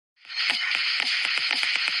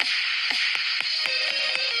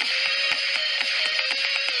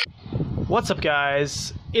What's up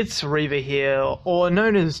guys, it's Reva here, or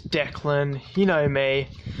known as Declan, you know me.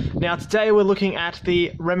 Now today we're looking at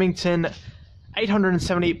the Remington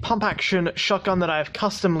 870 pump action shotgun that I've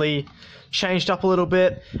customly changed up a little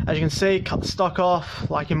bit. As you can see, cut the stock off,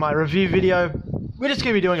 like in my review video. We're just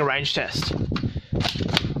going to be doing a range test.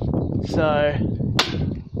 So,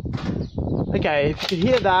 okay, if you can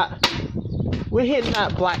hear that, we're hitting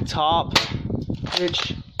that black tarp,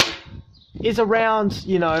 which is around,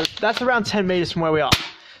 you know, that's around 10 meters from where we are.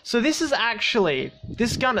 So this is actually,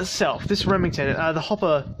 this gun itself, this Remington, the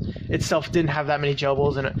hopper itself didn't have that many gel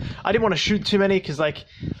balls in it. I didn't want to shoot too many because, like,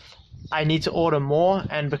 I need to order more,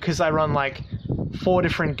 and because I run like 4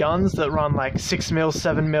 different guns that run like 6mm,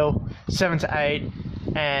 7mm, 7 to 8,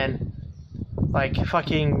 and like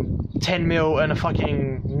fucking 10mm and a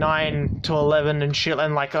fucking 9 to 11 and shit,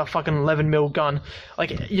 and like a fucking 11mm gun.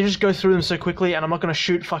 Like, you just go through them so quickly, and I'm not gonna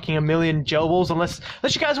shoot fucking a million gel balls unless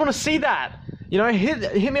you guys want to see that. You know,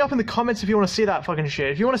 hit me up in the comments if you want to see that fucking shit.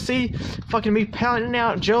 If you want to see fucking me pounding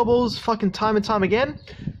out gel balls fucking time and time again,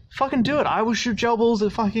 fucking do it. I will shoot gel balls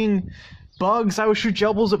at fucking bugs. I will shoot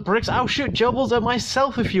gel balls at bricks. I will shoot gel balls at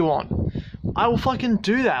myself if you want. I will fucking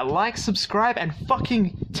do that. Like, subscribe, and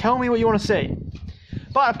fucking tell me what you want to see.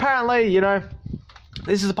 But apparently, you know,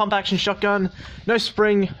 this is a pump action shotgun. No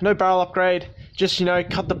spring, no barrel upgrade. Just, you know,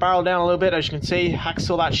 cut the barrel down a little bit. As you can see,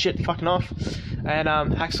 hacksaw that shit fucking off. And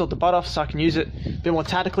hacksaw the butt off so I can use it a bit more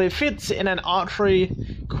tactically. It fits in an archery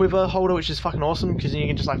quiver holder, which is fucking awesome, because then you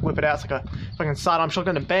can just like whip it out. It's like a fucking sidearm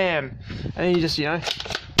shotgun, and bam. And then you just, you know.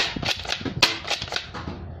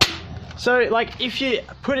 So, like, if you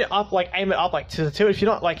put it up, like, aim it up, like, to the tilt, if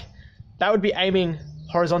you're not, like, that would be aiming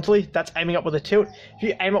horizontally, that's aiming up with a tilt. If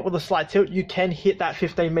you aim up with a slight tilt, you can hit that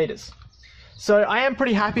 15 meters. So I am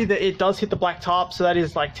pretty happy that it does hit the black tarp, so that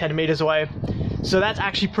is like 10 meters away. So that's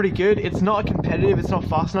actually pretty good. It's not competitive, it's not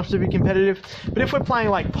fast enough to be competitive, but if we're playing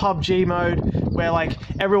like PUBG mode, where like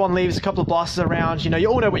everyone leaves a couple of blasters around, you know, you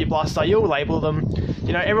all know what your blasters are, you'll label them,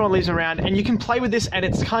 you know, everyone leaves them around, and you can play with this, and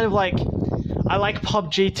it's kind of like, I like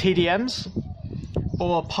PUBG TDMs,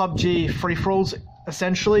 or PUBG free-for-alls,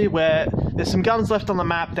 essentially, where there's some guns left on the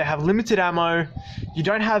map, they have limited ammo, you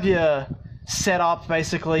don't have your setup,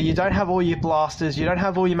 basically, you don't have all your blasters, you don't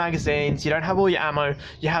have all your magazines, you don't have all your ammo,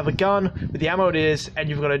 you have a gun with the ammo it is, and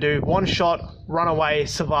you've got to do one shot, run away,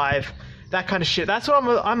 survive, that kind of shit. That's what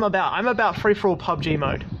I'm about. I'm about free-for-all PUBG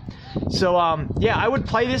mode. So, yeah, I would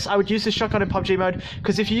play this, I would use this shotgun in PUBG mode,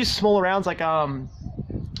 because if you use smaller rounds, like,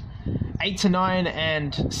 8 to 9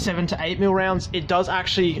 and 7 to 8 mil rounds, it does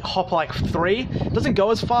actually hop like 3. It doesn't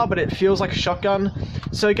go as far, but it feels like a shotgun.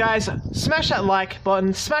 So guys, smash that like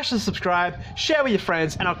button, smash the subscribe, share with your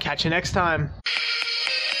friends, and I'll catch you next time.